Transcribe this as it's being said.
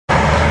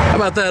How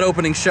about that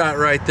opening shot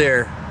right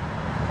there?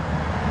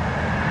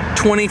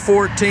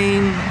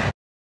 2014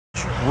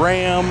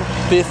 Ram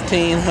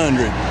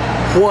 1500.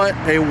 What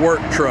a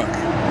work truck.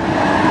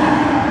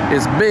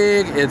 It's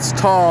big, it's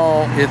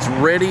tall, it's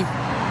ready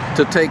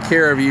to take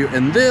care of you,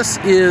 and this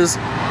is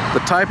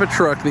the type of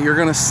truck that you're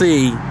going to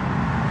see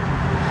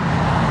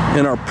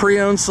in our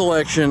pre-owned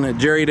selection at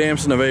Jerry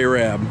Damson of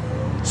Arab,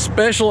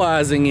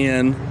 specializing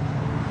in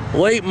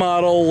late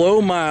model, low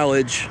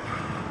mileage,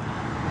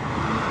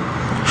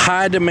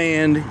 high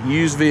demand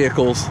used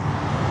vehicles.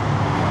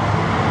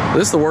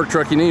 This is the work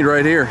truck you need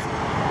right here.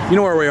 You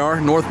know where we are,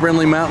 North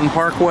Brindley Mountain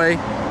Parkway,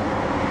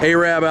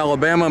 Arab,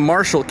 Alabama,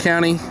 Marshall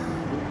County.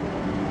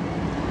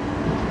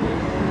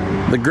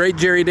 The great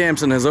Jerry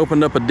Damson has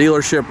opened up a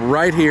dealership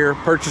right here,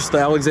 purchased the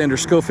Alexander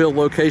Schofield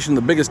location.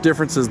 The biggest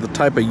difference is the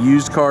type of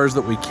used cars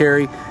that we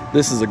carry.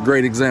 This is a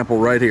great example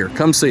right here.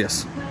 Come see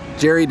us.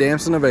 Jerry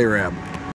Damson of Arab.